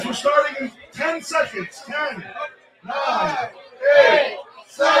We're starting in 10 seconds. 10, 9, 8,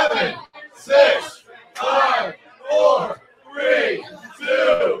 7, 6, 5, 4, 3,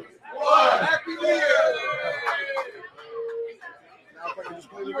 2, 1. Happy New Year!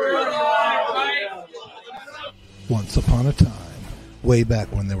 Once upon a time, way back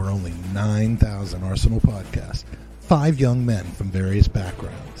when there were only 9,000 Arsenal podcasts, 5 young men from various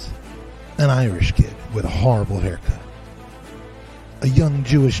backgrounds, an Irish kid with a horrible haircut, a young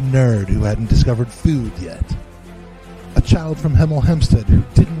Jewish nerd who hadn't discovered food yet, a child from Hemel Hempstead who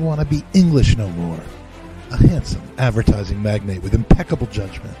didn't want to be English no more, a handsome advertising magnate with impeccable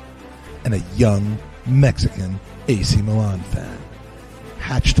judgment, and a young Mexican AC Milan fan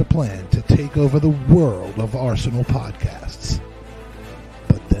hatched a plan to take over the world of Arsenal podcasts.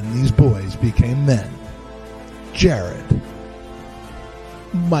 But then these boys became men. Jared,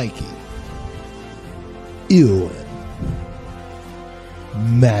 Mikey, Ewan,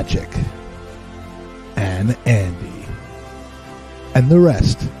 Magic, and Andy. And the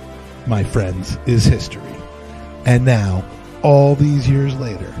rest, my friends, is history. And now, all these years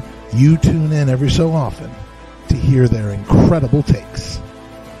later, you tune in every so often to hear their incredible takes,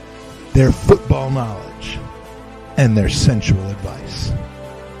 their football knowledge, and their sensual advice.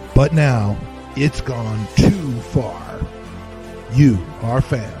 But now, it's gone too far. You, our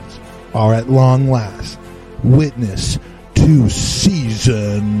fans, are at long last witness to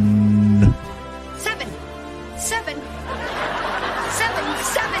season 7.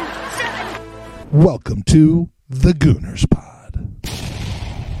 Welcome to the Gooners Pod.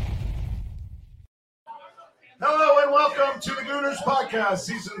 Hello and welcome to the Gooners Podcast,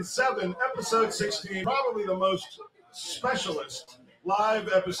 Season 7, Episode 16. Probably the most specialist live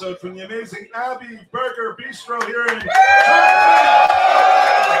episode from the amazing Abbey Burger Bistro here in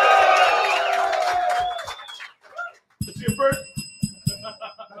It's your birthday.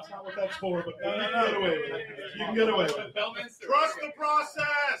 That's not what that's for, but you can get away with it. You can get away with it. Trust the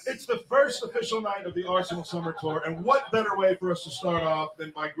process. It's the first official night of the Arsenal Summer Tour, and what better way for us to start off than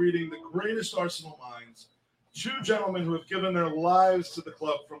by greeting the greatest Arsenal minds, 2 gentlemen who have given their lives to the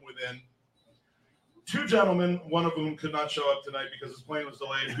club from within. 2 gentlemen, one of whom could not show up tonight because his plane was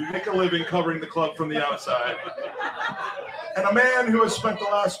delayed, who make a living covering the club from the outside. And a man who has spent the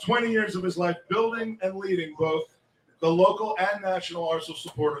last 20 years of his life building and leading both the local and national Arsenal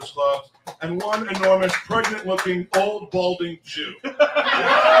supporters clubs, and one enormous, pregnant-looking, old, balding Jew.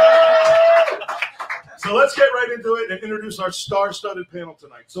 So let's get right into it and introduce our star-studded panel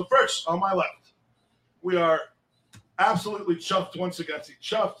tonight. So first, on my left, we are absolutely chuffed once again. See,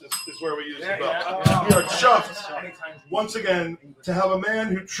 chuffed is where we use the belt. We are chuffed once again to have a man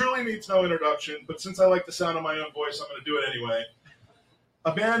who truly needs no introduction, but since I like the sound of my own voice, I'm going to do it anyway.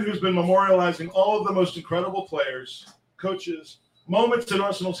 A man who's been memorializing all of the most incredible players, coaches, moments in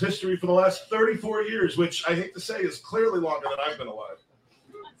Arsenal's history for the last 34 years, which I hate to say is clearly longer than I've been alive.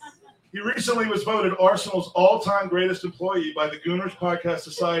 He recently was voted Arsenal's all-time greatest employee by the Gooners Podcast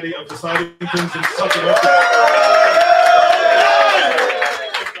Society of Deciding Things and Sucking Up.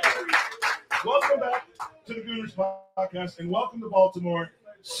 Welcome back to the Gooners Podcast, and welcome to Baltimore,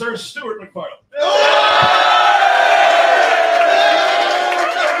 Sir Stuart Macfarlane.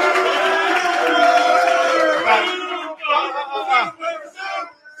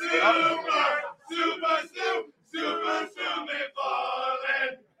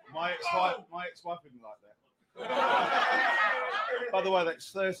 My ex-wife wouldn't like that. By the way, that's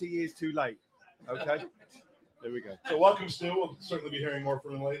 30 years too late. Okay? There we go. So welcome, Stu. We'll certainly be hearing more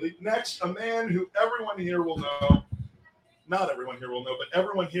from him lately. Next, a man who everyone here will know, not everyone here will know, but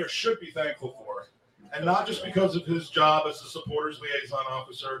everyone here should be thankful for. And not just because of his job as the supporters liaison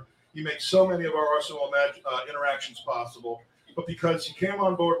officer, he makes so many of our Arsenal interactions possible, but because he came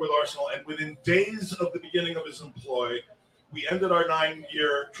on board with Arsenal, and within days of the beginning of his employ, we ended our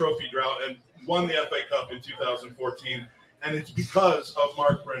 9-year trophy drought and won the FA Cup in 2014, and it's because of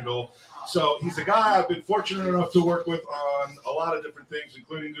Mark Brindle. So he's a guy I've been fortunate enough to work with on a lot of different things,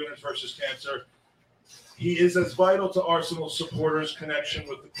 including Gooners versus Cancer. He is as vital to Arsenal's supporters' connection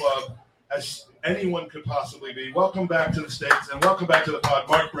with the club as anyone could possibly be. Welcome back to the States, and welcome back to the pod,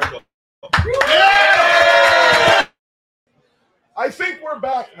 Mark Brindle. Yeah! I think we're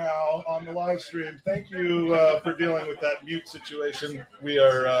back now on the live stream. Thank you for dealing with that mute situation. We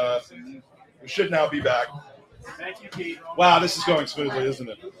should now be back. Thank you, Pete. Wow, this is going smoothly, isn't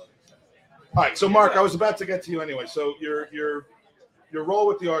it? All right, so Mark, I was about to get to you anyway. So your role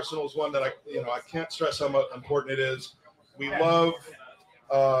with the Arsenal is one that I can't stress how important it is. We love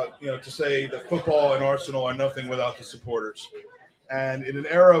to say that football and Arsenal are nothing without the supporters. And in an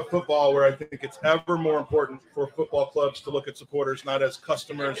era of football where I think it's ever more important for football clubs to look at supporters not as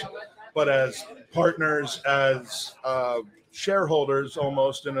customers, but as partners, as shareholders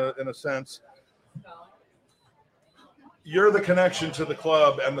almost in a sense, you're the connection to the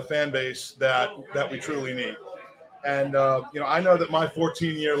club and the fan base that we truly need. And, I know that my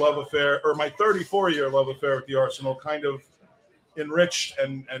 14-year love affair, or my 34-year love affair with the Arsenal kind of enriched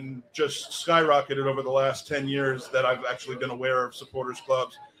and just skyrocketed over the last 10 years that I've actually been aware of supporters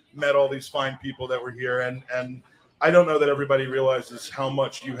clubs, met all these fine people that were here. And I don't know that everybody realizes how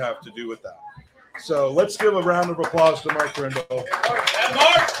much you have to do with that. So let's give a round of applause to Mark Brindle.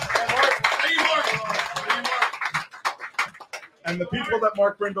 And the people that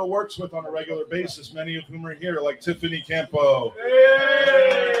Mark Brindle works with on a regular basis, many of whom are here, like Tiffany Campo,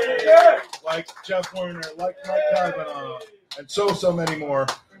 like Jeff Werner, like Mike Kavanagh, and so many more.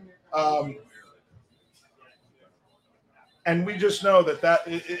 And we just know that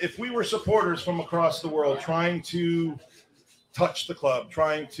if we were supporters from across the world trying to touch the club,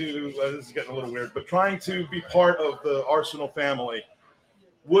 trying to, this is getting a little weird, but trying to be part of the Arsenal family,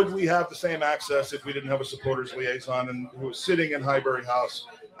 would we have the same access if we didn't have a supporters liaison and who was sitting in Highbury House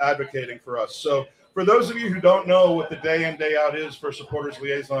advocating for us? So for those of you who don't know what the day in, day out is for supporters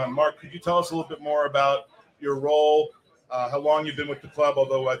liaison, Mark, could you tell us a little bit more about your role, how long you've been with the club,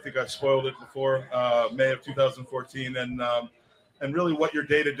 although I think I spoiled it before, May of 2014, and really what your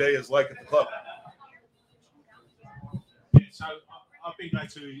day-to-day is like at the club? Yeah, so I've been going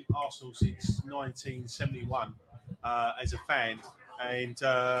to Arsenal since 1971 as a fan. And,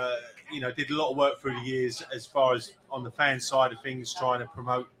 did a lot of work through the years as far as on the fan side of things, trying to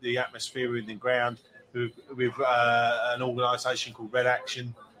promote the atmosphere in the ground with an organisation called Red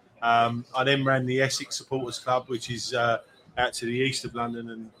Action. I then ran the Essex Supporters Club, which is out to the east of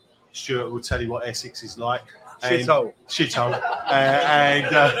London, and Stuart will tell you what Essex is like. Shithole.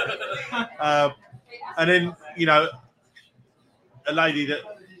 And then, a lady that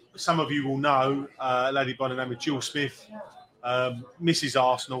some of you will know, a lady by the name of Jill Smith, Mrs.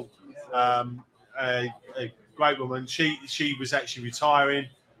 Arsenal, a great woman. She was actually retiring.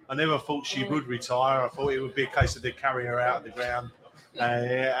 I never thought she would retire. I thought it would be a case of they'd carry her out of the ground.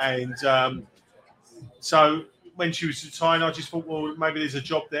 So when she was retiring, I just thought, well, maybe there's a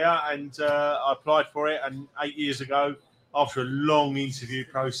job there. And I applied for it. And 8 years ago, after a long interview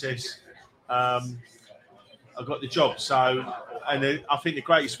process, I got the job. So, and I think the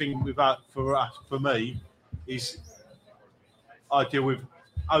greatest thing for me is I deal with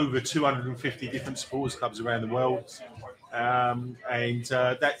over 250 different supporters clubs around the world,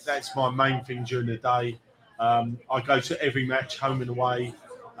 that's my main thing during the day. I go to every match, home and away,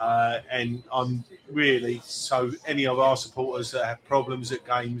 and I'm really, so any of our supporters that have problems at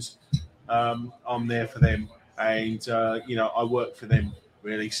games, I'm there for them, and I work for them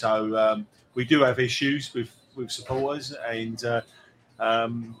really. So we do have issues with supporters, and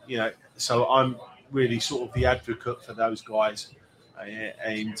so I'm really sort of the advocate for those guys.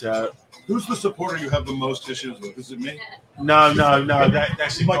 Who's the supporter you have the most issues with? Is it me? No.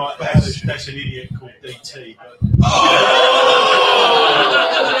 That's an idiot called DT. I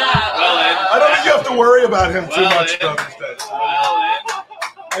don't think you have to worry about him too much these days.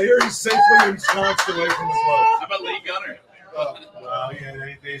 I hear he's safely ensconced away from the club. How about Lee Gunner? Well,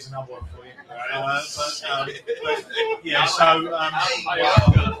 yeah, there's another one for you.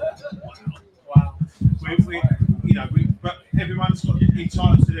 But everyone's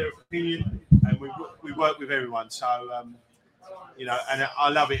entitled to their opinion, and we work with everyone. So, and I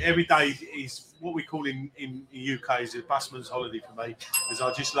love it. Every day is what we call in the UK is a busman's holiday for me, because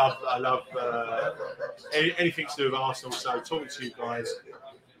I love anything to do with Arsenal. So, talking to you guys,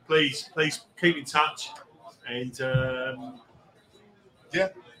 please keep in touch, and I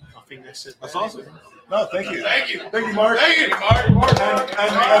think that's it. That's awesome. No, thank you. Thank you, Mark. Thank you, Mark.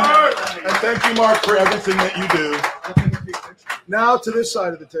 And thank you, Mark, for everything that you do. Now to this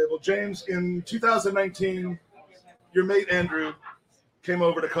side of the table, James. In 2019, your mate Andrew came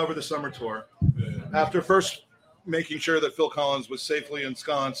over to cover the summer tour after first making sure that Phil Collins was safely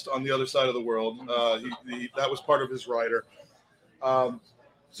ensconced on the other side of the world. That was part of his rider.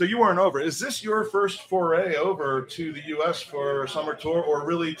 So you weren't over. Is this your first foray over to the U.S. for a summer tour, or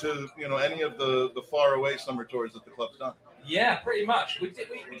really to any of the far away summer tours that the club's done? Yeah, pretty much. We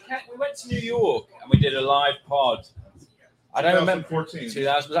went to New York and we did a live pod. I don't remember. 2014.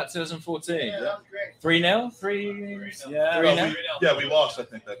 Was that 2014? Yeah, that was great. 3-0? 3-0? Yeah, we lost, I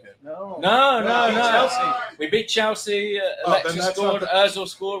think, that game. No. Chelsea. We beat Chelsea. Alexis scored. Ozil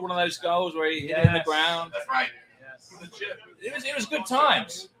scored one of those goals where he hit it in the ground. That's right. It was good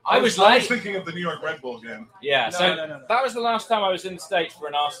times. I was thinking of the New York Red Bull game. Yeah, No. That was the last time I was in the States for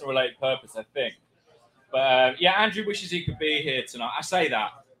an Arsenal-related purpose, I think. But yeah, Andrew wishes he could be here tonight. I say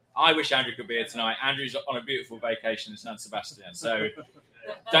that. I wish Andrew could be here tonight. Andrew's on a beautiful vacation in San Sebastian, so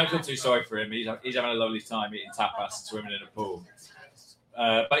don't feel too sorry for him. He's having a lovely time eating tapas and swimming in a pool.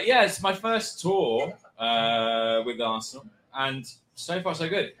 But yeah, it's my first tour with Arsenal, and so far so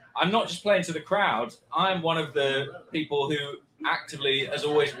good. I'm not just playing to the crowd. I'm one of the people who actively has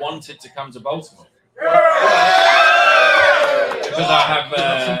always wanted to come to Baltimore. Because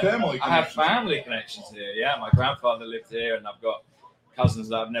I have family connections here. Yeah, my grandfather lived here, and I've got cousins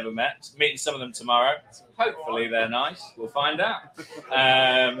that I've never met. Meeting some of them tomorrow. Hopefully they're nice. We'll find out.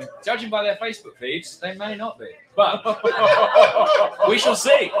 Judging by their Facebook feeds, they may not be, but we shall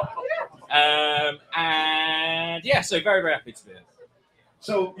see. And yeah, so very, very happy to be here.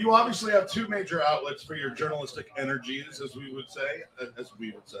 So you obviously have two major outlets for your journalistic energies, as we would say,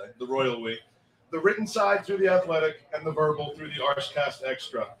 the royal we. The written side through The Athletic and the verbal through the Arscast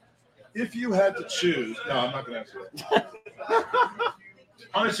Extra. If you had to choose, no, I'm not going to answer that.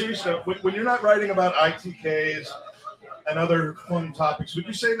 On a serious note, when you're not writing about ITKs and other fun topics, would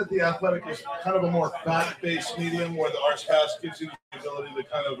you say that The Athletic is kind of a more fact-based medium where the Arscast gives you the ability to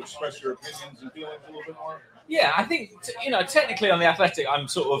kind of express your opinions and feelings a little bit more? Yeah, I think, technically on The Athletic, I'm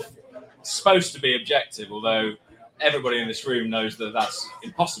sort of supposed to be objective, although everybody in this room knows that that's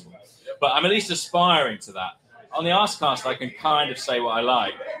impossible. But I'm at least aspiring to that. On the Arscast, I can kind of say what I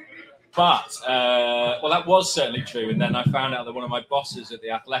like. But, that was certainly true. And then I found out that one of my bosses at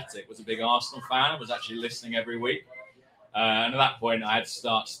The Athletic was a big Arsenal fan and was actually listening every week. And at that point, I had to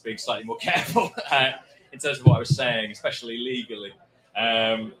start being slightly more careful in terms of what I was saying, especially legally.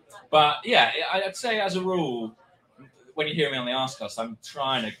 But, yeah, I'd say as a rule, when you hear me on the Arscast, I'm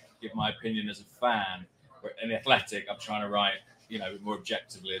trying to give my opinion as a fan. In The Athletic, I'm trying to write more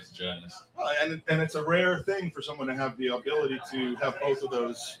objectively as a journalist. Well, and it's a rare thing for someone to have the ability to have both of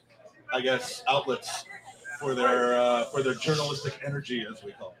those, I guess, outlets for their journalistic energy, as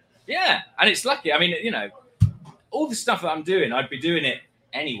we call it. Yeah, and it's lucky. I mean, all the stuff that I'm doing, I'd be doing it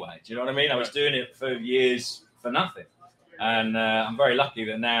anyway. Do you know what I mean? I was doing it for years for nothing. And I'm very lucky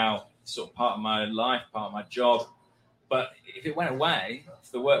that now it's sort of part of my life, part of my job. But if it went away, if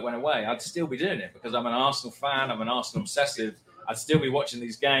the work went away, I'd still be doing it because I'm an Arsenal fan, I'm an Arsenal obsessive. I'd still be watching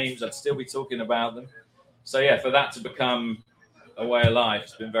these games. I'd still be talking about them. So, yeah, for that to become a way of life,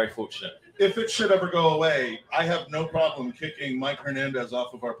 it's been very fortunate. If it should ever go away, I have no problem kicking Mike Hernandez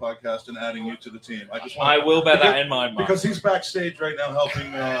off of our podcast and adding you to the team. I will bear that in mind, Mark. Because he's backstage right now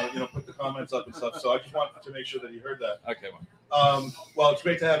helping, put the comments up and stuff. So I just want to make sure that he heard that. Okay, Mike. Well, it's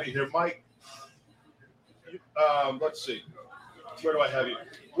great to have you here. Mike, let's see. Where do I have you?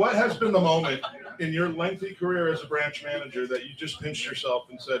 What has been the moment in your lengthy career as a branch manager that you just pinched yourself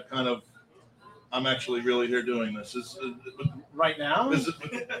and said, kind of, I'm actually really here doing this? Right now?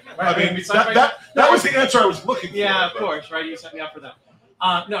 That was the answer I was looking for. Yeah, of course, right? You set me up for that.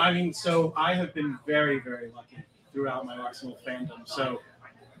 So I have been very, very lucky throughout my Arsenal fandom. So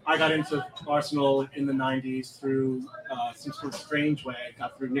I got into Arsenal in the 90s through some sort of strange way. I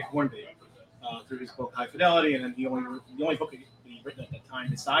got through Nick Hornby through his book High Fidelity, and then the only book he written at that time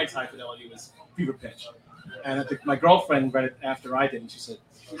besides High Fidelity was Fever Pitch. And my girlfriend read it after I did, and she said,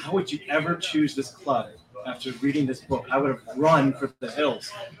 "How would you ever choose this club after reading this book? I would have run for the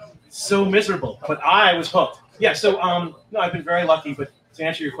hills. So miserable." But I was hooked. Yeah, so I've been very lucky, but to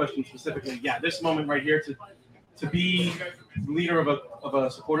answer your question specifically, yeah, this moment right here to be leader of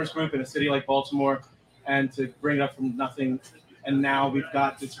a supporters group in a city like Baltimore and to bring it up from nothing, and now we've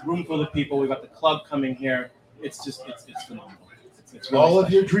got this room full of people, we've got the club coming here. It's phenomenal. It's really all special.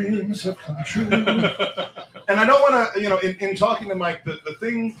 of your dreams have come true. And I don't want to, in talking to Mike, the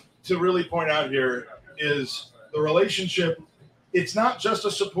thing to really point out here is the relationship. It's not just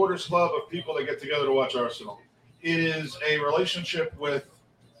a supporters club of people that get together to watch Arsenal. It is a relationship with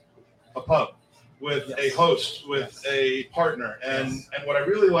a pub, with a host, with a partner. And what I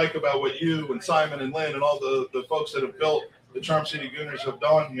really like about what you and Simon and Lynn and all the folks that have built the Charm City Gooners have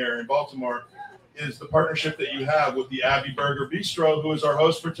done here in Baltimore is the partnership that you have with the Abbey Burger Bistro, who is our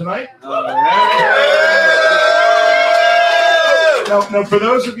host for tonight. Now, for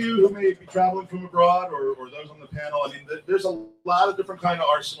those of you who may be traveling from abroad or those on the panel, there's a lot of different kind of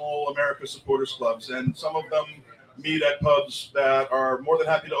Arsenal America supporters clubs, and some of them meet at pubs that are more than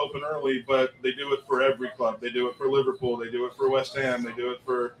happy to open early, but they do it for every club. They do it for Liverpool. They do it for West Ham. They do it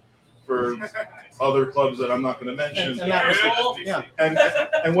for other clubs that I'm not going to mention. And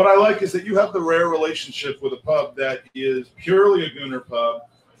what I like is that you have the rare relationship with a pub that is purely a Gooner pub,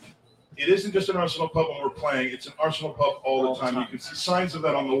 it isn't just an Arsenal pub when we're playing. It's an Arsenal pub all the time. You can see signs of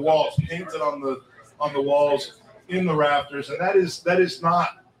that on the walls, painted on the walls, in the rafters, and that is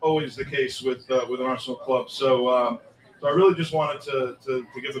not always the case with an Arsenal club. So I really just wanted to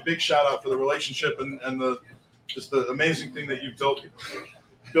give a big shout out for the relationship and the amazing thing that you've built here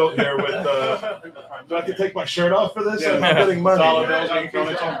with. Do I have to take my shirt off for this? Yeah. I'm getting money. Dollar bills being thrown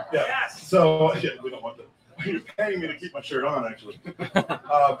at you. Yeah. So yeah, we don't want that. You're paying me to keep my shirt on, actually.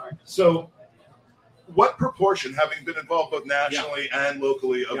 So, what proportion, having been involved both nationally and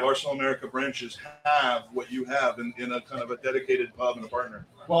locally, of Arsenal America branches have what you have in a kind of a dedicated pub and a partner?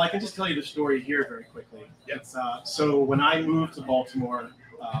 Well, I can just tell you the story here very quickly. Yeah. So when I moved to Baltimore,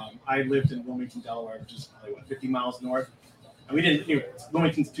 I lived in Wilmington, Delaware, which is like 50 miles north. And we didn't,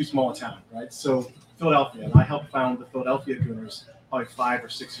 Wilmington's too small a town, right? So Philadelphia, and I helped found the Philadelphia Gooners probably 5 or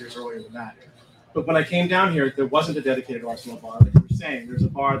 6 years earlier than that. But when I came down here, there wasn't a dedicated Arsenal bar. Like you were saying, there's a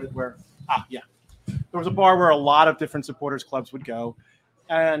bar there was a bar where a lot of different supporters clubs would go.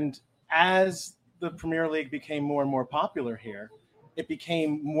 And as the Premier League became more and more popular here, it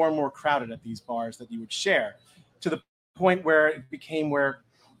became more and more crowded at these bars that you would share, to the point where it became where,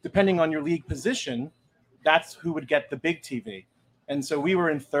 depending on your league position, that's who would get the big TV. And so we were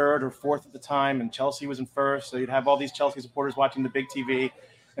in 3rd or 4th at the time, and Chelsea was in 1st. So you'd have all these Chelsea supporters watching the big TV.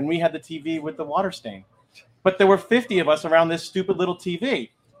 And we had the TV with the water stain. But there were 50 of us around this stupid little TV.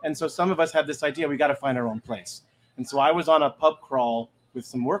 And so some of us had this idea, we got to find our own place. And so I was on a pub crawl with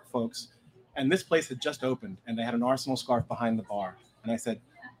some work folks, and this place had just opened, and they had an Arsenal scarf behind the bar. And I said,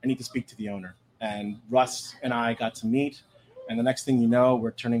 I need to speak to the owner. And Russ and I got to meet. And the next thing you know,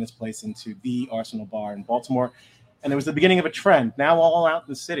 we're turning this place into the Arsenal bar in Baltimore. And it was the beginning of a trend. Now all out in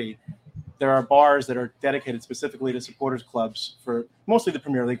the city, there are bars that are dedicated specifically to supporters clubs for mostly the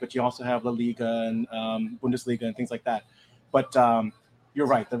Premier League, but you also have La Liga and Bundesliga and things like that. But you're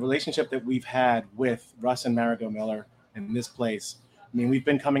right. The relationship that we've had with Russ and Marigo Miller in this place, I mean, we've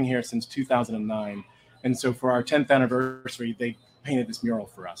been coming here since 2009. And so for our 10th anniversary, they painted this mural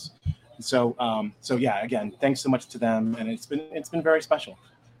for us. So yeah, again, thanks so much to them. And it's been very special.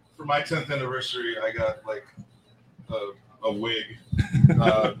 For my 10th anniversary, I got like a wig.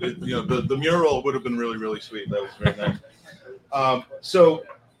 The mural would have been really, really sweet. That was very nice. So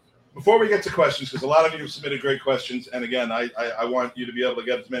before we get to questions, because a lot of you have submitted great questions, and again, I want you to be able to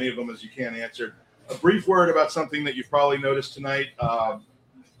get as many of them as you can answered. A brief word about something that you've probably noticed tonight.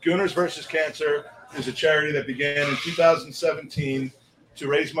 Gooners versus Cancer is a charity that began in 2017 to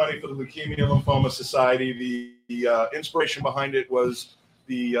raise money for the Leukemia Lymphoma Society. The inspiration behind it was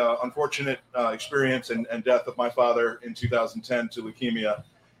the unfortunate experience and death of my father in 2010 to leukemia,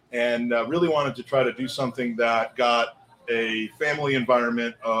 and really wanted to try to do something that got a family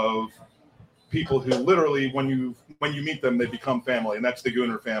environment of people who literally, when you meet them, they become family, and that's the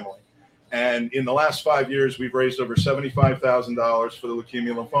Gooner family. And in the last 5 years, we've raised over $75,000 for the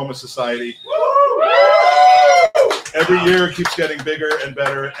Leukemia Lymphoma Society. Every year it keeps getting bigger and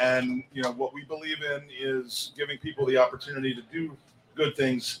better, and what we believe in is giving people the opportunity to do good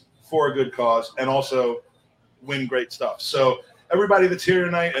things for a good cause and also win great stuff. So everybody that's here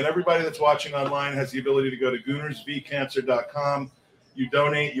tonight and everybody that's watching online has the ability to go to goonersvcancer.com. You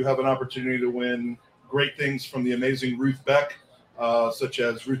donate, you have an opportunity to win great things from the amazing Ruth Beck, such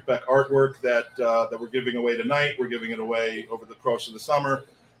as Ruth Beck artwork that we're giving away tonight. We're giving it away over the course of the summer.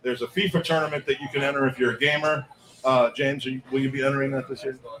 There's a FIFA tournament that you can enter if you're a gamer. James, will you be entering that this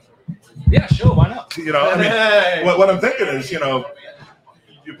year? Yeah, sure. Why not? What I'm thinking is,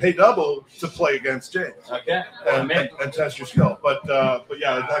 you pay double to play against James. Okay. And test your skill. But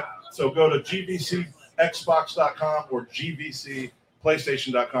yeah, so go to gbcxbox.com or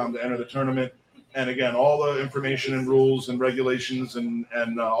gbcplaystation.com to enter the tournament. And again, all the information and rules and regulations and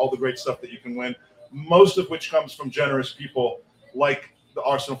all the great stuff that you can win, most of which comes from generous people like the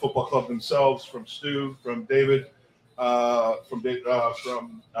Arsenal Football Club themselves, from Stu, from David,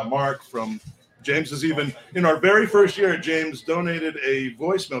 from Mark, from James. Is even in our very first year, James donated a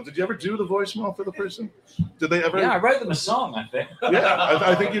voicemail. Did you ever do the voicemail for the person? Did they ever? Yeah, I wrote them a song, I think. Yeah,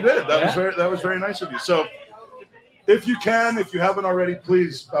 I think you did. That was very nice of you. So if you haven't already,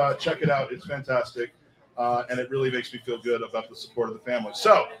 please check it out. It's fantastic. And it really makes me feel good about the support of the family.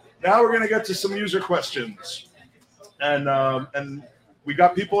 So now we're going to get to some user questions. And we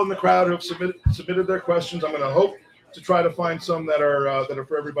got people in the crowd who have submitted their questions. I'm going to hope to try to find some that are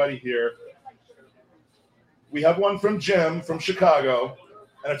for everybody here. We have one from Jim from Chicago,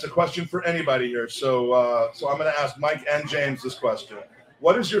 and it's a question for anybody here. So I'm going to ask Mike and James this question.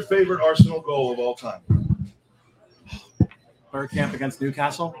 What is your favorite Arsenal goal of all time? Bergkamp against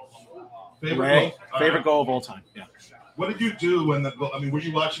Newcastle. Favorite goal of all time. Yeah. What did you do when the? I mean, were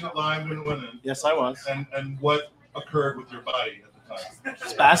you watching it live when it went in? Yes, I was. And what occurred with your body at the time?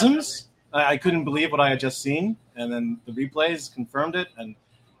 Spasms. I couldn't believe what I had just seen, and then the replays confirmed it, and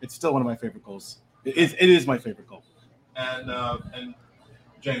it's still one of my favorite goals. It is my favorite goal. And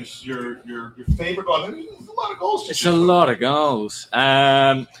James, your favorite goal? I mean, there's a lot of goals. It's a lot of goals.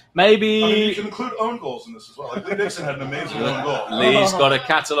 Maybe. I mean, you can include own goals in this as well. Like Lee Dixon had an amazing own goal. Lee's got a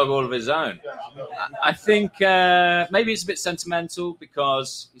catalogue all of his own. I think maybe it's a bit sentimental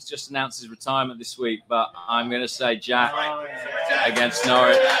because he's just announced his retirement this week, but I'm going to say Jack against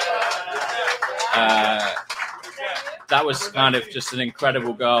Norwich. That was kind of just an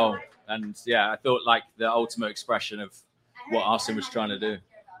incredible goal. And, yeah, I thought like the ultimate expression of what Arsenal was trying to do.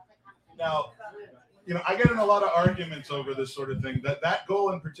 Now, you know, I get in a lot of arguments over this sort of thing. That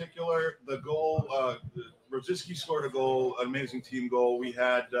goal in particular, the goal, Rosicky scored a goal, an amazing team goal. We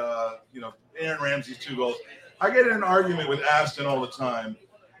had, Aaron Ramsey's 2 goals. I get in an argument with Aston all the time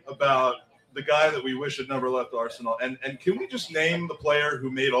about the guy that we wish had never left Arsenal. And can we just name the player who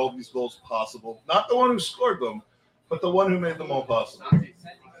made all these goals possible? Not the one who scored them, but the one who made them all possible.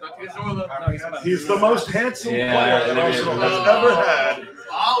 He's the most handsome player that Arsenal has ever had.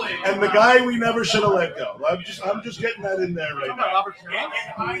 And the guy we never should have let go. I'm just getting that in there right now.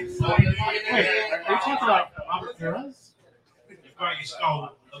 Are you talking about Robert Pires? The greatest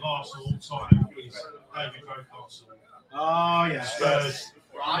goal of Arsenal all time is David Rocastle. Oh, yeah. Spurs,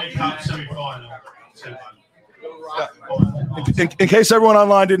 League Cup semi-final, 2-1. In case everyone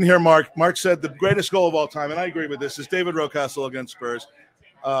online didn't hear Mark said the greatest goal of all time, and I agree with this, is David Rocastle against Spurs.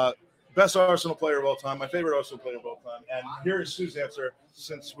 Best Arsenal player of all time, my favorite Arsenal player of all time. And here is Sue's answer,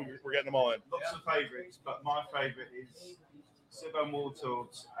 since we're getting them all in. Lots of favourites, but my favourite is Seven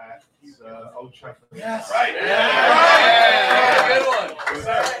Walters at Old Trafford. Yes. Right. Yeah.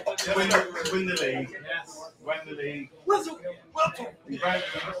 Win the league. Yes. Win the league. He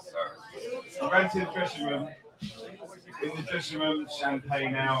ran to the dressing room. In the dressing room,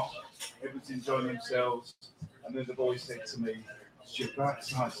 champagne out. Everyone's enjoying themselves. And then the boys said to me, "Stuart, go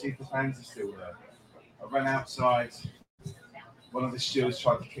outside, see if the fans are still there." I ran outside. One of the stewards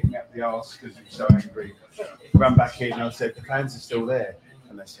tried to kick me up the arse because he was so angry. Ran back in and I said, "The fans are still there."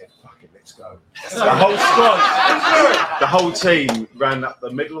 And they said, "Fuck it, let's go." The whole squad, the whole team ran up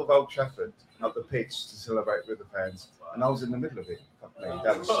the middle of Old Trafford, up the pitch to celebrate with the fans. And I was in the middle of it. Fuck me,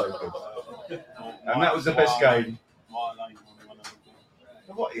 that was so good. And that was the best game.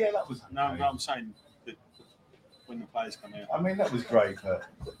 What? Yeah, that was. No, I'm saying that when the players come out. I mean, that was great, but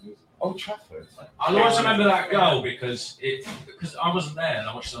Old Trafford. I'll always remember that goal because I wasn't there and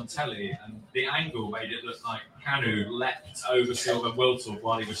I watched it on telly, and the angle made it look like Kanu leapt over Sylvan Wiltord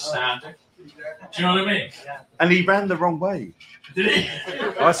while he was standing. Do you know what I mean? And he ran the wrong way. Did he?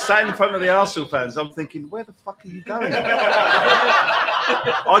 I sat in front of the Arsenal fans. I'm thinking, where the fuck are you going? I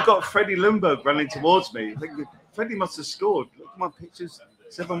got Freddie Lundberg running towards me. Thinking, Freddie must have scored. Look at my pictures.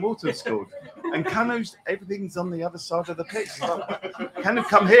 Seven Walters scored. And Canu's, everything's on the other side of the pitch. Canu,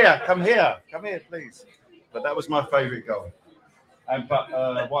 come here, please. But that was my favourite goal. But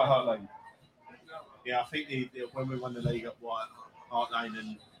White Hart Lane. Yeah, I think when we won the league at White Hart Lane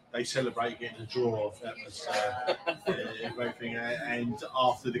and they celebrate getting a draw, that was a great thing. And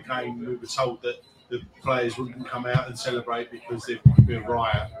after the game, we were told that the players wouldn't come out and celebrate because there would be a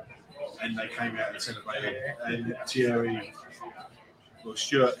riot. And they came out and celebrated. And Thierry... Well,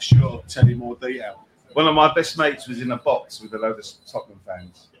 Stuart will tell you more detail. One of my best mates was in a box with a load of Tottenham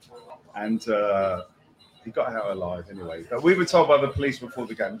fans. And he got out alive anyway. But we were told by the police before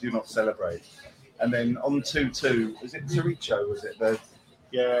the game, do not celebrate. And then on 2-2, was it Taricho? Was it the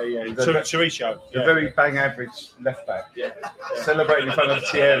Taricho. The very bang average left back. Yeah. Celebrating in front of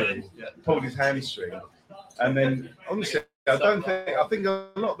Thierry. Pulled his hamstring. And then, honestly, I think a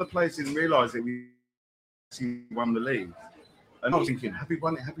lot of the players didn't realise that we won the league. And I was thinking, have we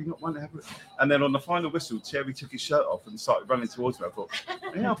won it? Have we not won it? And then on the final whistle, Thierry took his shirt off and started running towards me. I thought,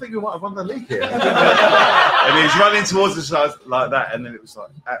 I think we might have won the league here. And he was running towards us like that. And then it was like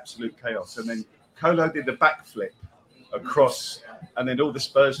absolute chaos. And then Colo did the backflip across. And then all the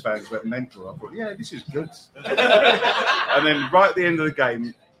Spurs fans went mental. I thought, yeah, this is good. And then right at the end of the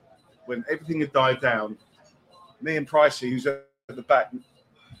game, when everything had died down, me and Pricey, who's at the back,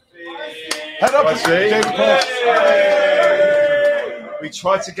 head up, we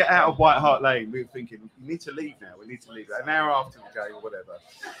tried to get out of White Hart Lane. We were thinking, we need to leave now. We need to leave an hour after the game or whatever.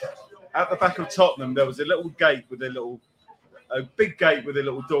 At the back of Tottenham, there was a little gate with a big gate with a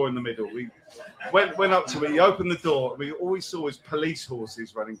little door in the middle. We went up to it. He opened the door. We always saw his police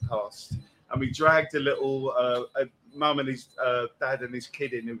horses running past, and we dragged a little mum and his dad and his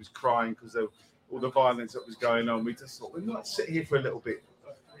kid in who was crying because all the violence that was going on, we just thought, we might sit here for a little bit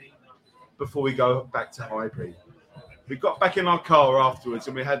before we go back to Highbury. We got back in our car afterwards,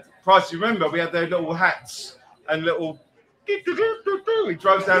 and we had Price. You remember we had their little hats and little. We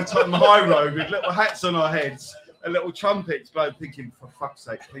drove down Tottenham High Road with little hats on our heads and little trumpets blowing, thinking, for fuck's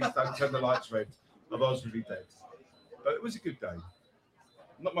sake, please don't turn the lights red. Otherwise, we'll be dead. But it was a good day.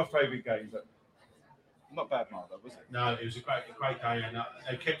 Not my favourite game, but not bad, Martha, was it? No, it was a great day, and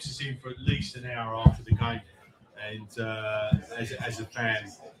they kept us in for at least an hour after the game, and as a fan,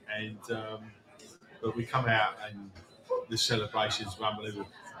 and but we come out and the celebrations were unbelievable,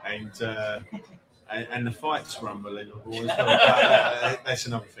 and the fights were unbelievable as well. That's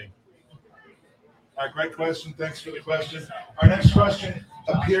another thing. All right, great question. Thanks for the question. Our next question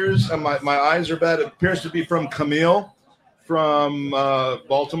appears, my eyes are bad. It appears to be from Camille from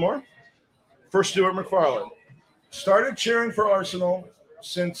Baltimore. For Stuart Macfarlane. Started cheering for Arsenal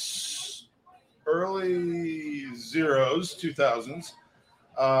since early zeros, 2000s.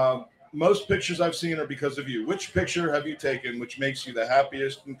 Most pictures I've seen are because of you. Which picture have you taken which makes you the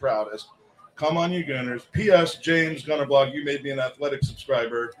happiest and proudest? Come on, you Gooners. P.S. James Gunnerblog, you made me an athletic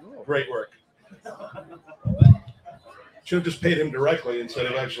subscriber. Great work. Should have just paid him directly instead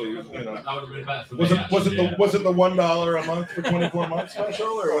of actually, Was it the $1 a month for 24 months special,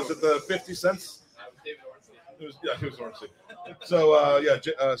 or was it the 50 cents? It was Ormsey. So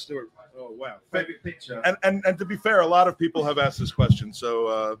Stuart. Oh wow, favorite picture. And to be fair, a lot of people have asked this question.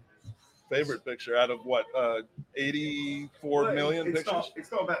 So favorite picture out of what 84 million pictures?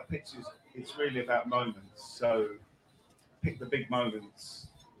 It's not about pictures. It's really about moments. So pick the big moments.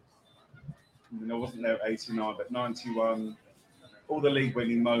 I wasn't there at 89, but 91, all the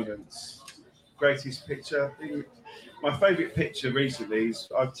league-winning moments. Greatest picture. My favourite picture recently is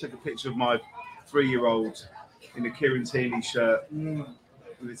I took a picture of my 3-year-old in a Kieran Tierney shirt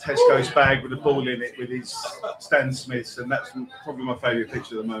with a Tesco's bag with a ball in it with his Stan Smiths, and that's probably my favourite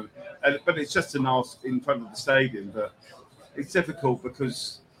picture at the moment. But it's just in front of the stadium, but it's difficult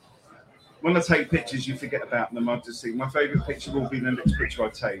because when I take pictures, you forget about them. I just think my favourite picture will be the next picture I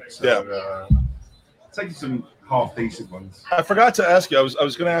take. So, taking some half-decent ones. I forgot to ask you. I was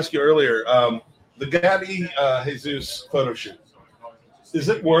going to ask you earlier. The Gabby Jesus photo shoot. Is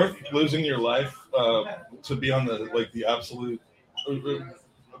it worth losing your life to be on the absolute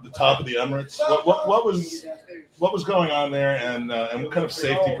the top of the Emirates? What was going on there, and what kind of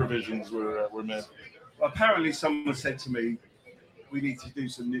safety provisions were made? Well, apparently, someone said to me, "We need to do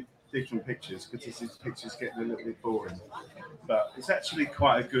some different pictures because this picture's getting a little bit boring." But it's actually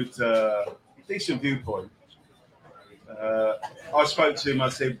quite a good, decent viewpoint. I spoke to him. I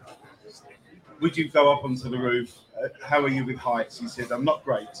said, "Would you go up onto the roof? How are you with heights?" He said, "I'm not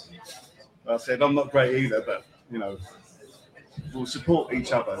great." I said, "I'm not great either, but we'll support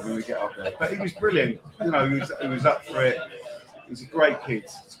each other when we get up there." But he was brilliant. He was up for it. He's a great kid.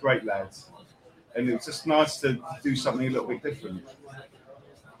 He's a great lad. And it was just nice to do something a little bit different.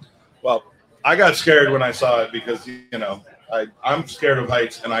 Well, I got scared when I saw it because, I'm scared of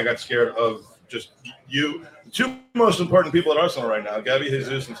heights, and I got scared of just you. The two most important people at Arsenal right now, Gabby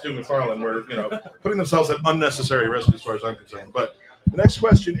Jesus and Stuart Macfarlane, were, putting themselves at unnecessary risk as far as I'm concerned. But the next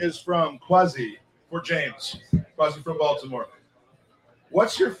question is from Quasi for James. Quasi from Baltimore.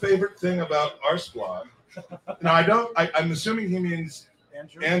 What's your favorite thing about Arseblog? Now, I'm assuming he means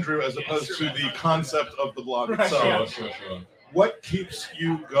Andrew as opposed to the concept of the blog itself. Yeah, sure. What keeps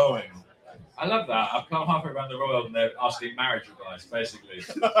you going? I love that. I've come halfway around the world and they're asking marriage advice, basically.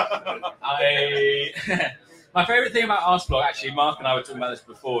 My favourite thing about Arseblog, actually, Mark and I were talking about this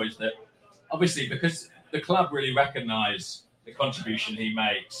before, is that obviously because the club really recognise the contribution he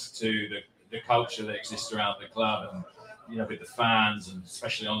makes to the culture that exists around the club, and with the fans, and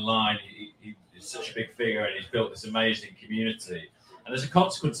especially online, he is such a big figure, and he's built this amazing community. And as a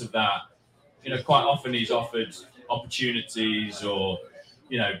consequence of that, quite often he's offered opportunities or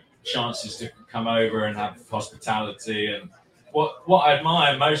chances to come over and have hospitality. And what I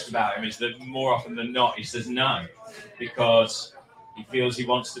admire most about him is that more often than not he says no, because he feels he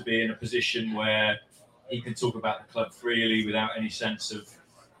wants to be in a position where he can talk about the club freely without any sense of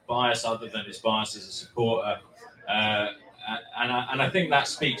bias other than his bias as a supporter. And I think that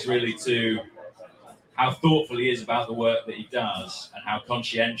speaks really to how thoughtful he is about the work that he does and how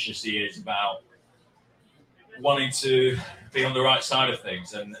conscientious he is about wanting to be on the right side of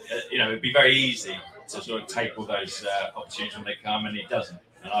things. And, it'd be very easy to sort of take all those opportunities when they come, and he doesn't.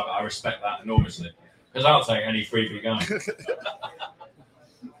 And I respect that enormously, because I'll take any freebie going.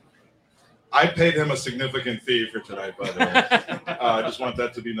 I paid him a significant fee for tonight, by the way. I just want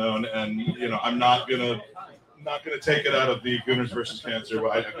that to be known. And, I'm not gonna take it out of the Gooners versus Cancer.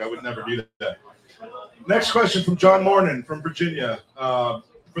 I would never do that. Next question from John Mornan from Virginia for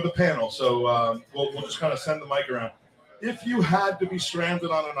the panel. So we'll just kind of send the mic around. If you had to be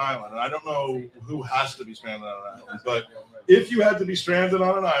stranded on an island, and I don't know who has to be stranded on an island, but if you had to be stranded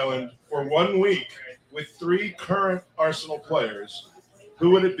on an island for 1 week with 3 current Arsenal players,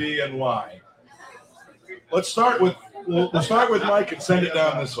 who would it be and why? Let's start with we'll start with Mike and send it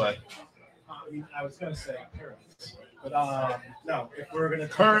down this way. I was going to say current, but no. If we're going to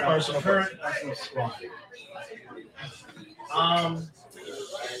current Arsenal squad,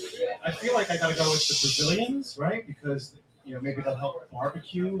 I feel like I got to go with the Brazilians, right? Because maybe they'll help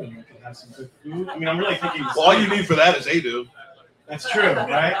barbecue and we can have some good food. I mean, I'm really thinking. Well, all you need for that is Edu. That's true,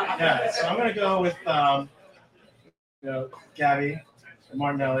 right? Yeah. So I'm going to go with Gabby, and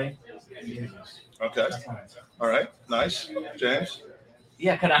Martinelli, and Jesus. Okay. All right. Nice. James?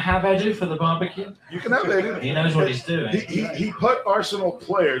 Yeah, can I have Edu for the barbecue? You can have Edu. He knows what he's doing. He put Arsenal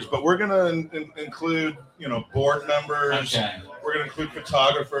players, but we're going to include, board members. Okay. We're going to include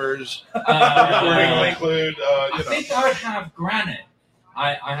photographers. We're going to include, I think I would have Granite.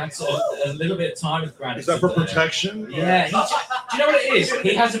 I had a little bit of time with Granite. Is that for protection? Yeah. Do you know what it is?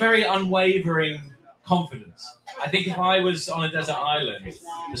 He has a very unwavering confidence. I think if I was on a desert island,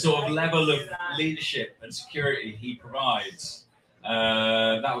 the sort of level of leadership and security he provides,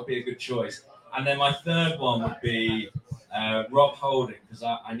 that would be a good choice. And then my third one would be Rob Holding, because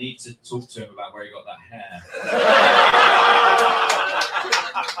I need to talk to him about where he got that hair.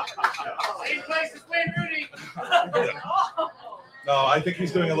 Same place as Wayne Rooney. No, I think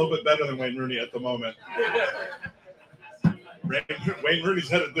he's doing a little bit better than Wayne Rooney at the moment. Wayne Rooney's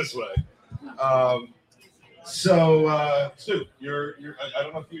headed this way. So, Stu, I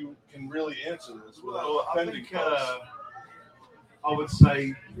don't know if you can really answer this without offending us. I would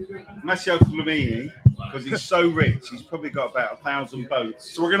say Matteo Flamini, because he's so rich. He's probably got about 1,000 boats.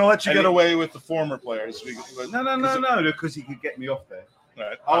 So we're going to let you get away with the former players. No, because he could get me off there.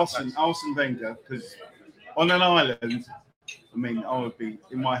 Right. Arsene Wenger, because on an island, I mean, I would be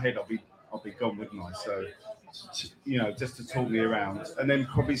in my head. I'll be gone, wouldn't I? So, just to talk me around, and then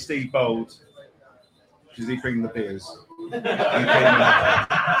probably Steve Bold, because he bring the beers.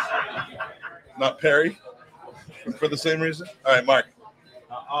 Not Perry, for the same reason. All right, Mark.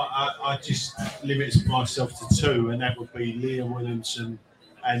 I just limit myself to 2, and that would be Leah Williamson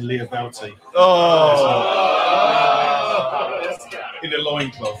and Leah Belty. In a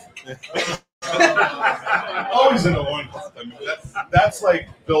loincloth. Always in a loincloth. I mean, that's like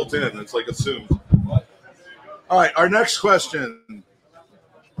built in. It's like assumed. All right, our next question.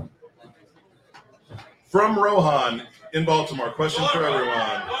 From Rohan in Baltimore. Question for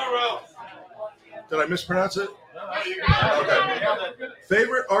everyone. Did I mispronounce it? Okay.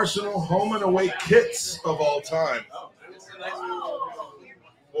 Favorite Arsenal home and away kits of all time?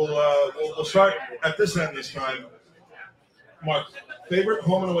 We'll start at this end this time. Mark, favorite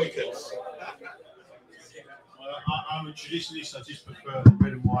home and away kits? I'm a traditionalist. I just prefer the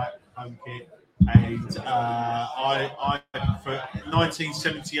red and white home kit. And I prefer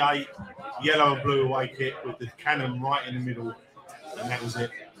 1978 yellow and blue away kit with the cannon right in the middle. And that was it.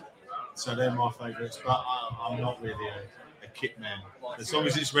 So they're my favourites. But I'm not really a kit man. As long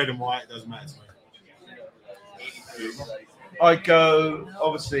as it's red and white, it doesn't matter to me. I go,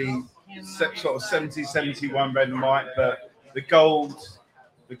 obviously, sort of 70, 71 red and white, but the gold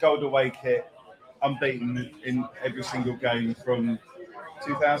away kit, unbeaten in every single game from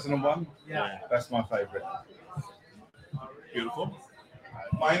 2001. Yeah, that's my favourite. Beautiful.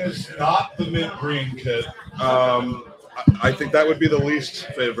 Mine is not the mint green kit. I think that would be the least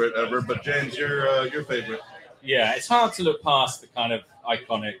favorite ever. But James, your favorite? Yeah, it's hard to look past the kind of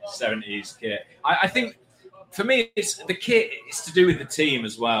iconic 70s kit. I think for me, it's the kit. It's to do with the team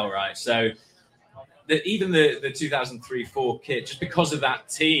as well, right? So even the 2003-4 kit, just because of that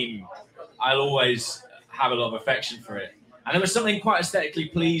team, I'll always have a lot of affection for it. And there was something quite aesthetically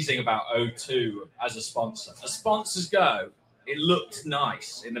pleasing about O2 as a sponsor. As sponsors go, it looked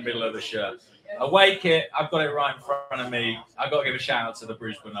nice in the middle of the shirt. Away kit, I've got it right in front of me. I've got to give a shout out to the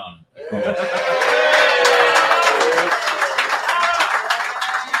Bruce Banana.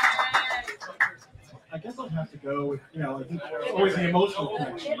 I guess I'll have to go with, I think always the emotional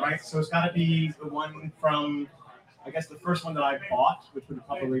connection, right? So it's got to be the one from, I guess, the first one that I bought, which would have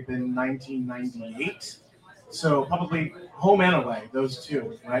probably been 1998. So probably home and away, those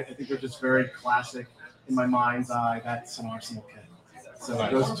two, right? I think they're just very classic in my mind's eye. That's an Arsenal kit. So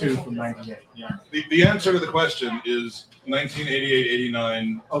those two from 98, yeah. The answer to the question is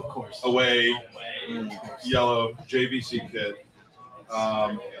 1988-89. Of course. Away, yellow JVC kit.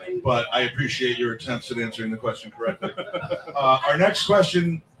 But I appreciate your attempts at answering the question correctly. Our next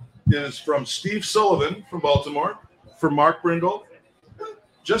question is from Steve Sullivan from Baltimore for Mark Brindle.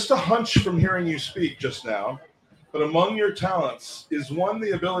 Just a hunch from hearing you speak just now, but among your talents is one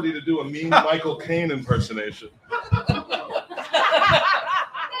the ability to do a mean Michael Caine impersonation.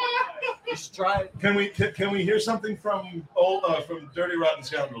 Just try it. Can we hear something from Dirty Rotten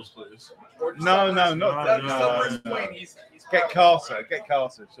Scoundrels, please? No, not that. No. Get Carter.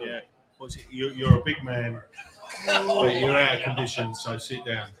 Sure. Yeah. You're a big man, but you're out of condition, so sit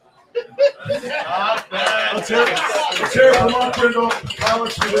down. Let's hear it from Mark Brindle. How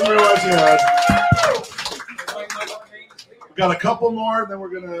much we didn't realize you had. We've got a couple more, then we're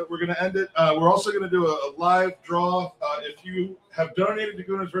gonna end it. We're also gonna do a live draw. If you have donated to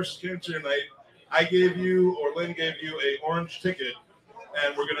Gooners versus Cancer tonight, I gave you, or Lynn gave you, a orange ticket,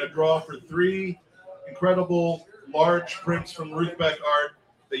 and we're gonna draw for 3 incredible large prints from Ruth Beck Art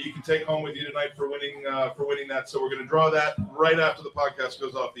that you can take home with you tonight for winning that. So we're going to draw that right after the podcast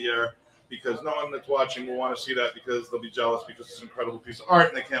goes off the air, because no one that's watching will want to see that, because they'll be jealous because it's an incredible piece of art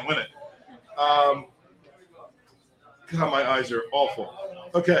and they can't win it. God, my eyes are awful.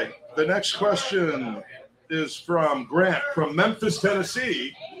 Okay, the next question is from Grant from Memphis,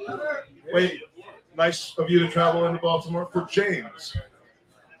 Tennessee. Wait, nice of you to travel into Baltimore. For James.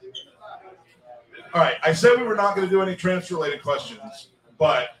 All right, I said we were not going to do any transfer-related questions,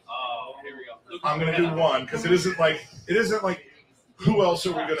 but I'm going to do one, because it isn't like who else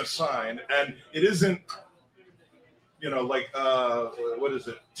are we going to sign, and it isn't, like what is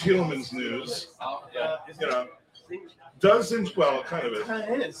it, Tielemans news. It kind of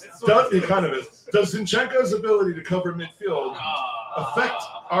is. It kind of is. Does Zinchenko's ability to cover midfield affect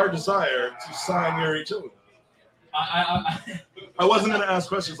our desire to sign Yuri Tielemans? I wasn't going to ask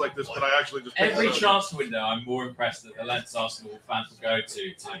questions like this, but I actually just... Every transfer window, I'm more impressed that the Lens Arsenal fans will go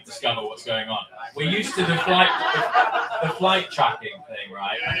to discover what's going on. We're used to the flight tracking thing,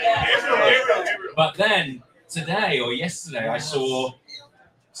 right? But then, today or yesterday, I saw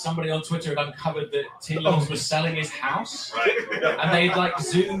somebody on Twitter had uncovered that Tielemans was selling his house, and they'd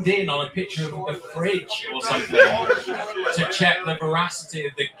zoomed in on a picture of the fridge or something to check the veracity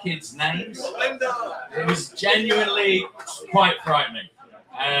of the kids' names. It was genuinely quite frightening.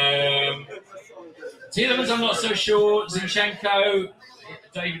 Tielemans, I'm not so sure. Zinchenko,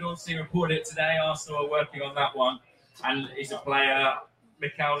 David Ornstein reported it today. Arsenal are working on that one, and he's a player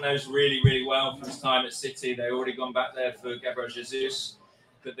Mikel knows really, really well from his time at City. They've already gone back there for Gabriel Jesus.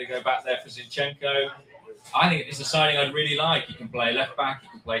 That they go back there for Zinchenko. I think it's a signing I'd really like. He can play left back, he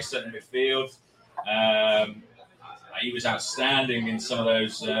can play centre midfield. He was outstanding in some of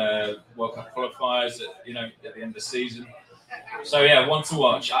those World Cup qualifiers at the end of the season. So yeah, one to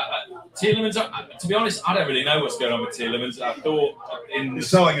watch. Tielemans, to be honest, I don't really know what's going on with Tielemans. I thought he's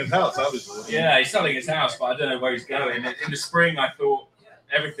selling his house, obviously. Yeah, he's selling his house, but I don't know where he's going. In the spring, I thought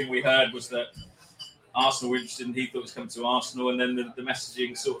everything we heard was that Arsenal were interested, and he thought it was coming to Arsenal, and then the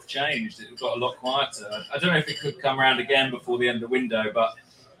messaging sort of changed. It got a lot quieter. I don't know if it could come around again before the end of the window, but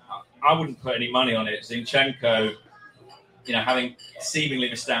I wouldn't put any money on it. Zinchenko, having seemingly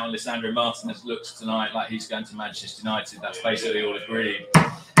missed out on Lisandro Martinez, looks tonight like he's going to Manchester United. That's basically all agreed.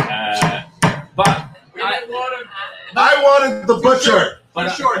 But I wanted the butcher.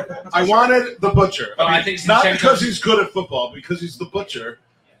 I wanted the butcher. But I think not because he's good at football, because he's the butcher.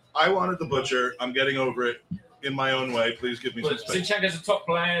 I wanted the butcher. I'm getting over it in my own way. Please give me some space. Zinchenko's a top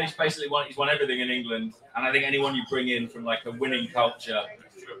player. He's basically won everything in England. And I think anyone you bring in from a winning culture,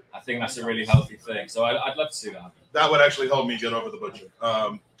 I think that's a really healthy thing. So I'd love to see that. That would actually help me get over the butcher.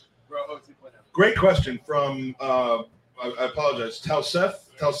 Great question from, I apologize,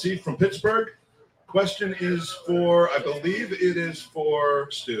 Talsif from Pittsburgh. Question is I believe it is for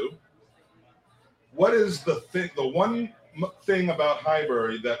Stu. What is the one thing about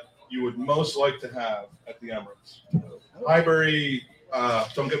Highbury that you would most like to have at the Emirates? Highbury,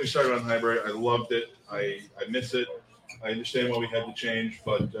 don't get me started on Highbury. I loved it. I miss it. I understand why we had to change,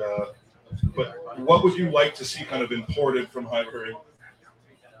 but what would you like to see kind of imported from Highbury?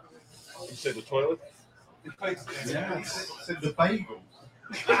 You said the toilet? Yeah, the bagel.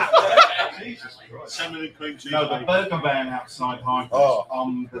 Jesus Christ. Salmon and cream cheese. No, the burger van outside Highbury is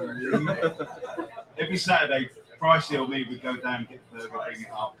unbelievable. Every Saturday, Pricey or me would go down and get the burger, bring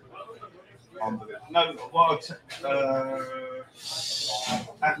it up. No,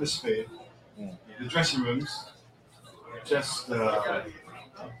 atmosphere. The dressing rooms, just, I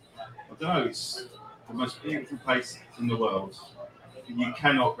don't know, it's the most beautiful place in the world. You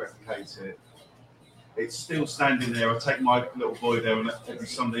cannot replicate it. It's still standing there. I take my little boy there and every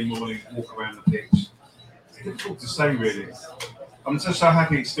Sunday morning walk around the pitch. It's difficult to say, really. I'm just so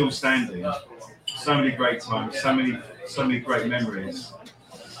happy it's still standing. So many great times, so many great memories.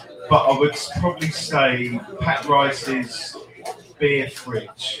 but I would probably say Pat Rice's beer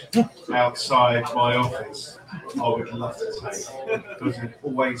fridge outside my office. I would love to take because it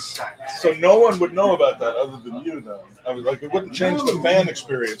always stacks. So no one would know about that other than you, though. I was like, it wouldn't change the fan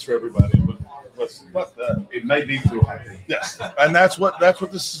experience for everybody, but what's that? It made me feel happy. Yes, and that's what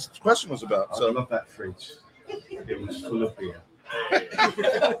this question was about. I So love that fridge. It was full of beer,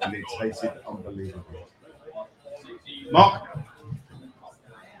 and it tasted unbelievable. Mark.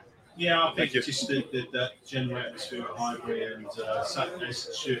 Yeah, I think just that general atmosphere at Highbury and as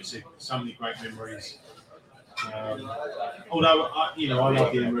Stuart said, so many great memories. Although I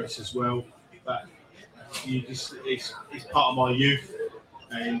love the Emirates as well, but it's part of my youth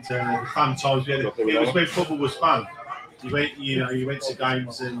and the fun times we had. It was when football was fun. You went to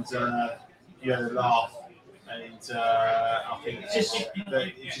games and you had a laugh, and I think it's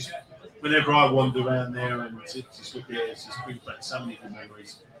just whenever I wander around there and just look at it, it's just brings back so many good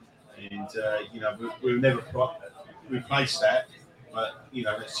memories. And we'll never replace that, but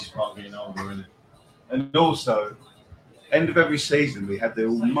that's just part of getting older, isn't it? And also, end of every season, we had the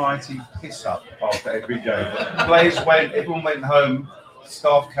almighty piss up after every game. Players went, everyone went home,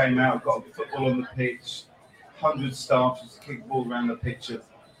 staff came out, got football on the pitch, 100 staff just kick the ball around the pitch at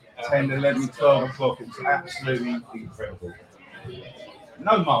 10, 11, 12 o'clock. It was absolutely incredible.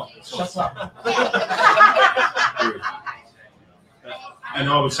 No, Mark, shut up. And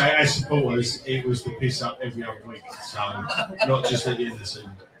I would say, as supporters, it was the piss up every other week, so not just at the end of the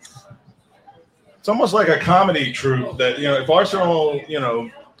season. it's almost like a comedy troupe that if Arsenal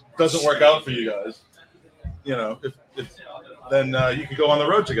doesn't work out for you guys, if then you can go on the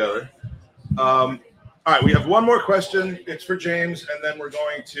road together. All right, we have one more question. It's for James, and then we're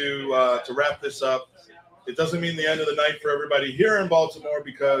going to wrap this up. It doesn't mean the end of the night for everybody here in Baltimore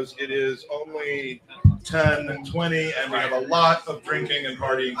because it is only 10:20, and we have a lot of drinking and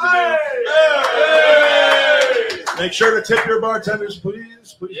partying to do. Hey! Make sure to tip your bartenders,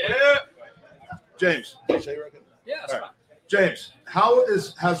 please. Yeah. James, Yeah. all right. James, how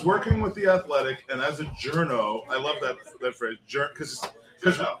has working with the Athletic and as a journo? I love that phrase,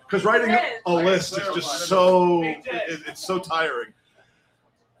 because writing a list is just so it's so tiring.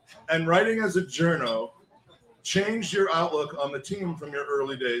 And writing as a journo changed your outlook on the team from your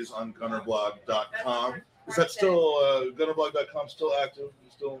early days on Gunnerblog.com. Is that still Gunnerblog.com still active?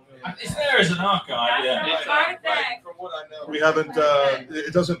 It's there as an archive, yeah. From what I know, we haven't.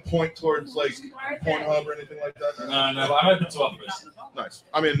 It doesn't point towards like Pornhub or anything like that. No, but I'm open to offers. Nice.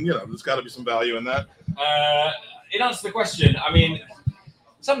 I mean, there's got to be some value in that. In answer to the question, I mean,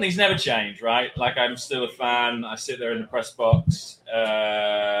 something's never changed, right? Like I'm still a fan. I sit there in the press box.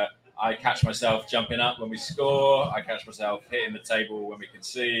 I catch myself jumping up when we score. I catch myself hitting the table when we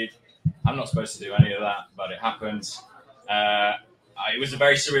concede. I'm not supposed to do any of that, but it happens. It was a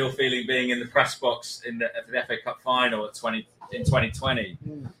very surreal feeling being in the press box for the FA Cup final in 2020,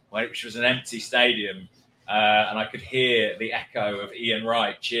 which was an empty stadium, and I could hear the echo of Ian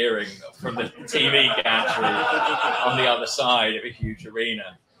Wright cheering from the TV gantry on the other side of a huge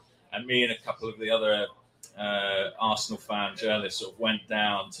arena. And me and a couple of the other Arsenal fan journalists sort of went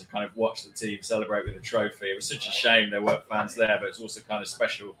down to kind of watch the team celebrate with a trophy. It was such a shame there weren't fans there, but it's also kind of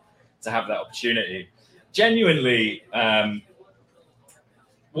special to have that opportunity. Genuinely,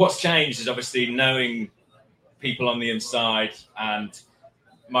 what's changed is obviously knowing people on the inside, and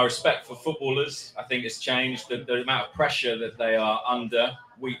my respect for footballers, I think, has changed. The amount of pressure that they are under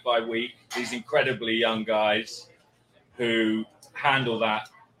week by week, these incredibly young guys who handle that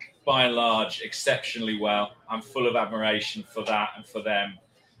by and large exceptionally well. I'm full of admiration for that and for them.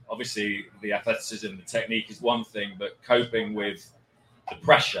 Obviously, the athleticism, the technique is one thing, but coping with the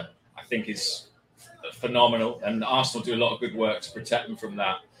pressure, I think, is phenomenal. And Arsenal do a lot of good work to protect them from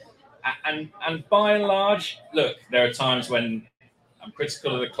that. And by and large, look, there are times when I'm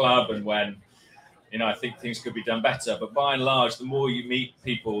critical of the club and when, I think things could be done better. But by and large, the more you meet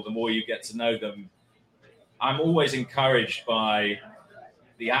people, the more you get to know them. I'm always encouraged by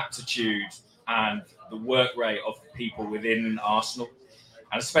the aptitude and the work rate of people within Arsenal,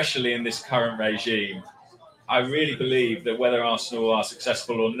 and especially in this current regime. I really believe that whether Arsenal are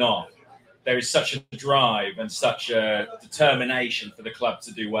successful or not, there is such a drive and such a determination for the club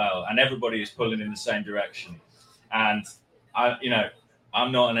to do well, and everybody is pulling in the same direction. And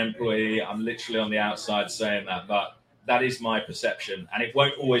I'm not an employee. I'm literally on the outside saying that, but that is my perception, and it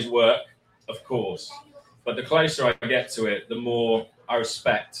won't always work, of course. But the closer I get to it, the more I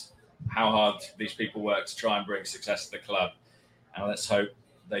respect how hard these people work to try and bring success to the club. And let's hope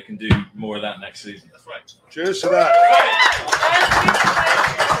they can do more of that next season. That's right. Cheers to that.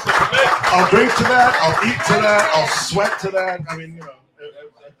 I'll drink to that. I'll eat to that. I'll sweat to that. I mean,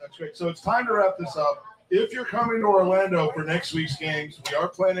 That's great. So it's time to wrap this up. If you're coming to Orlando for next week's games, we are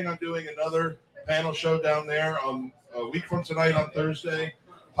planning on doing another panel show down there on a week from tonight on Thursday.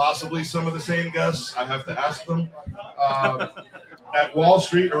 Possibly some of the same guests. I have to ask them. At Wall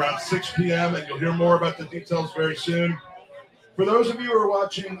Street around 6 p.m., and you'll hear more about the details very soon. For those of you who are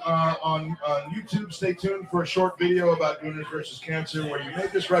watching on YouTube, stay tuned for a short video about Gooners versus Cancer, where you may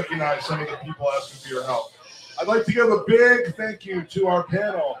just recognize some of the people asking for your help. I'd like to give a big thank you to our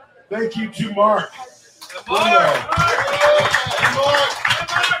panel. Thank you to Mark. Brindle.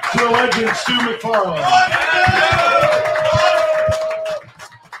 To the legend, Stuart Macfarlane.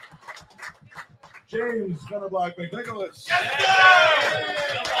 James Gunnerblog, McNicholas.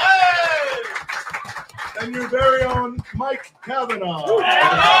 And your very own Mike Kavanagh.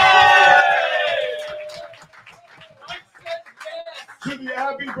 To the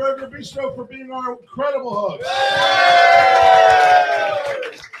Abbey Burger Bistro for being our incredible host.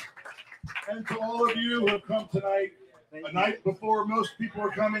 And to all of you who have come tonight, a night before most people are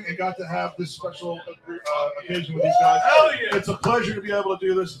coming, and got to have this special occasion with these guys. It's a pleasure to be able to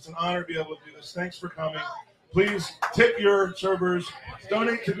do this. It's an honor to be able to do this. Thanks for coming. Please tip your servers.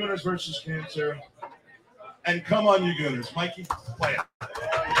 Donate to Gooners versus Cancer. And come on, you Gooners. Mikey, play it.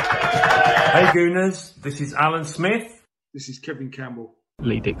 Hey Gooners, this is Alan Smith. This is Kevin Campbell.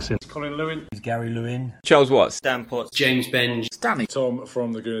 Lee Dixon. Colin Lewin. This is Gary Lewin. Charles Watts. Dan Potts. James Benge. Danny. Tom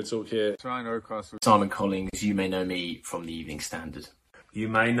from the Gooner Talk here. Ryan O'Castle. Simon Collins. You may know me from the Evening Standard. You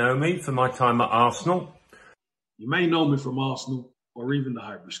may know me for my time at Arsenal. You may know me from Arsenal or even the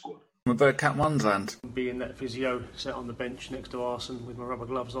Highbury squad. I'm a Birdcat Wonderland. Being that physio, sat on the bench next to Arsene with my rubber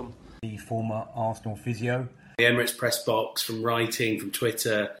gloves on. The former Arsenal physio. The Emirates Press Box, from writing, from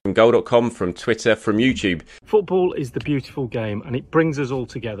Twitter. From Goal.com, from Twitter, from YouTube. Football is the beautiful game and it brings us all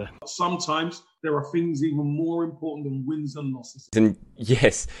together. Sometimes there are things even more important than wins and losses. And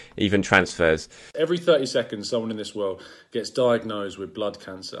yes, even transfers. Every 30 seconds, someone in this world gets diagnosed with blood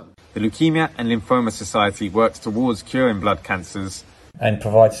cancer. The Leukemia and Lymphoma Society works towards curing blood cancers And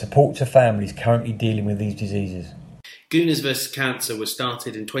provides support to families currently dealing with these diseases. Gooners vs Cancer was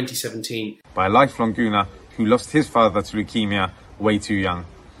started in 2017 by a lifelong Gooner who lost his father to leukemia way too young.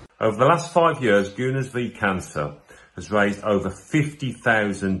 Over the last 5 years, Gooners v Cancer has raised over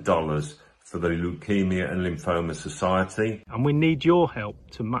 $50,000 for the Leukemia and Lymphoma Society. And we need your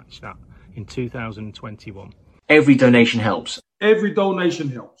help to match that in 2021. Every donation helps. Every donation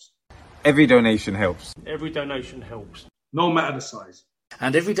helps. Every donation helps. Every donation helps. No matter the size.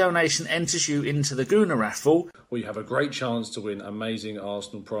 And every donation enters you into the Gooner raffle, where you have a great chance to win amazing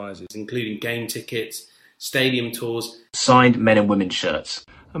Arsenal prizes, including game tickets, stadium tours, signed men and women's shirts,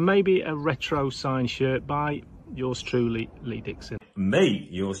 and maybe a retro signed shirt by yours truly, Lee Dixon. Me,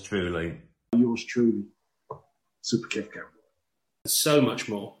 yours truly. Yours truly, Super Kev Campbell. So much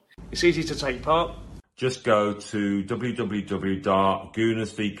more. It's easy to take part. Just go to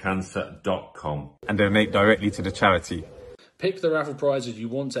www.goonersvcancer.com and donate directly to the charity. Pick the raffle prizes you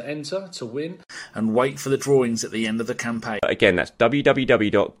want to enter to win, and wait for the drawings at the end of the campaign. Again, that's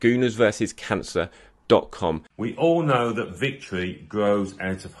www.goonersversuscancer.com. We all know that victory grows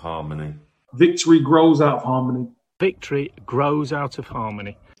out of harmony. Victory grows out of harmony. Victory grows out of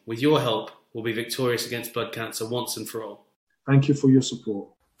harmony. With your help, we'll be victorious against blood cancer once and for all. Thank you for your support.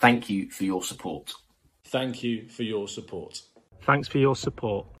 Thank you for your support. Thank you for your support. Thanks for your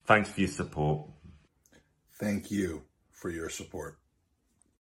support. Thanks for your support. Thank you for your support.